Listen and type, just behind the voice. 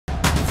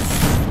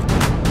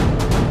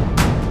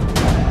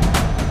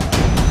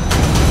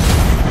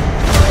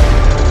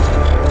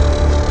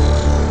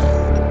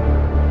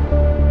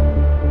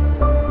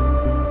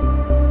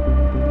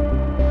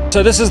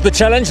So this is the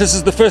challenge. This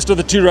is the first of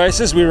the 2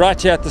 races. We're right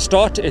here at the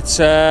start. It's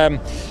the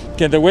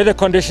weather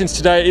conditions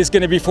today is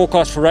going to be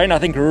forecast for rain. I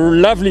think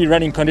lovely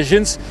running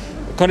conditions.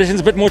 Conditions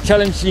a bit more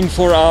challenging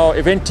for our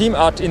event team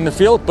out in the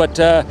field, but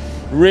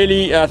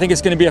really I think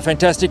it's going to be a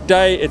fantastic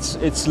day.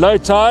 It's low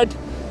tide,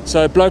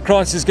 so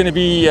Blowkrans is going to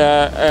be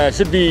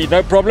should be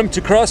no problem to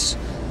cross,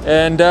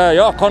 and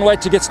yeah, can't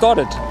wait to get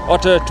started.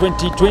 Otter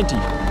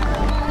 2020.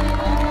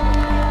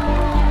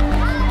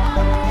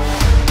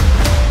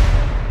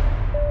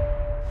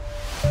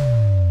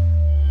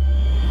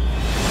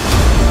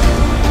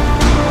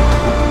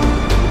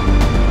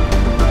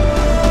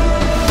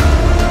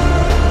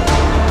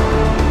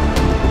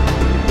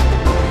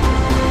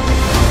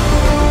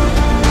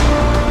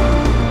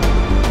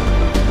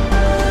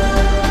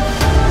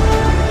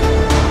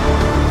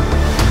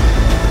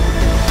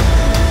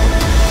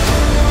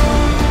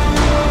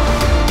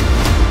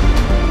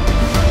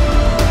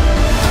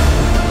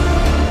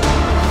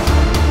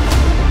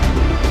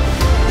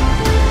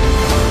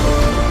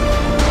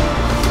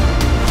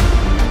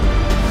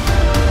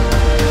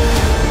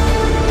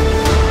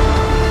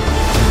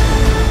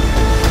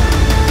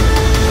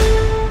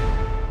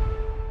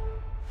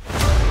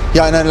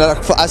 Yeah, and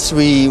like for us,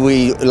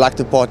 we like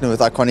to partner with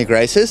iconic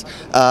races,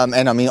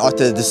 and I mean,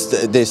 Otter,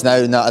 there's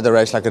no other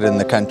race like it in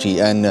the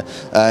country,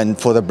 and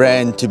for the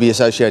brand to be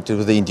associated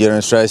with the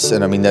endurance race,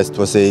 and I mean that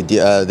was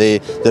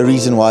the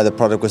reason why the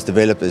product was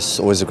developed is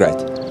always great.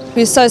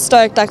 We were so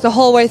stoked, like the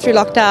whole way through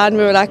lockdown.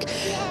 We were like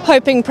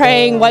hoping,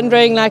 praying,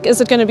 wondering like,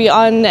 is it going to be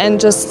on, and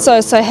just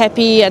so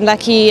happy and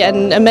lucky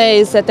and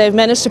amazed that they've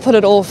managed to put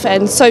it off,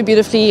 and so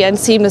beautifully and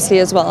seamlessly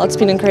as well. It's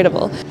been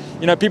incredible.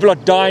 You know, people are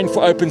dying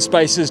for open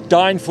spaces,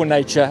 dying for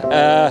nature,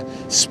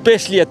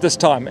 especially at this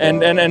time.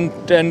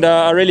 And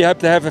I really hope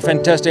they have a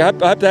fantastic. I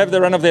hope they have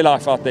the run of their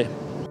life out there.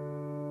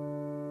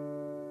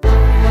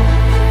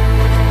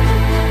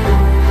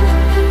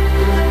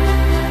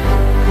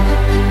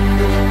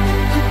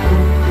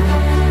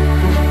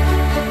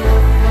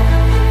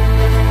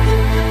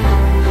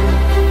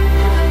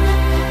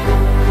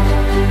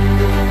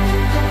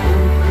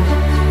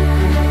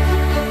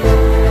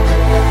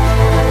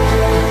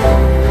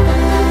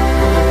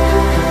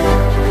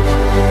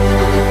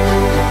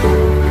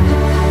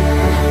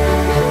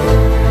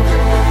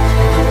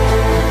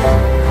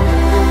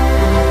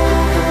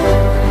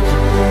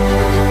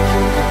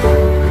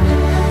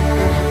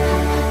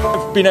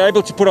 Been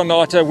able to put on the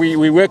Otter.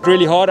 We work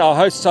really hard. Our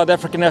host South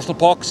African National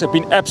Parks have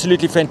been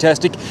absolutely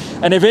fantastic.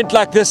 An event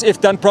like this,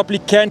 if done properly,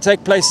 can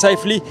take place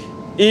safely.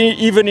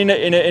 Even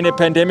in a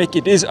pandemic,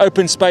 it is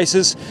open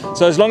spaces.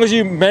 So as long as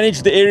you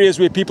manage the areas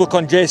where people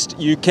congest,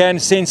 you can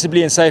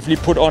sensibly and safely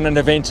put on an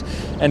event.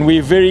 And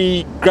we're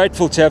very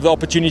grateful to have the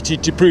opportunity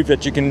to prove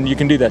that you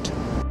can do that.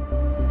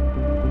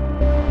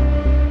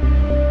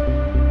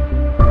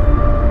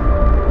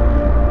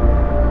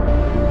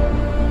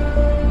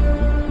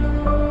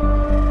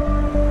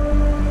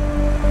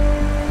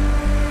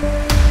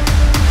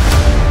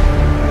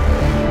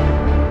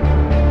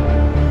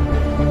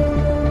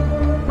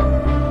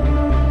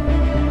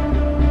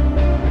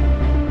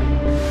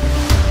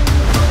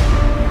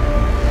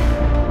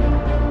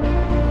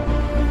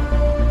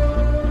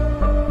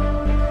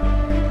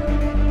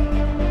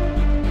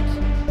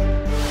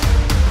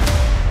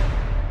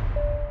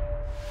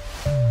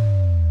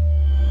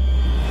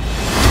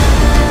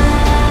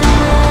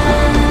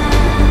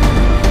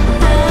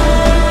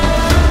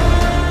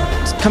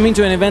 Coming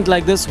to an event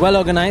like this, well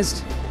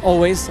organized,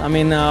 always. I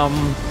mean,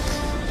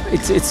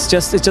 it's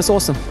just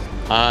awesome.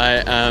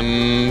 I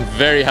am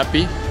very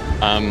happy.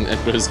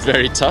 It was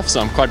very tough, so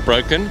I'm quite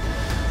broken,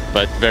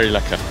 but very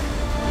lucky.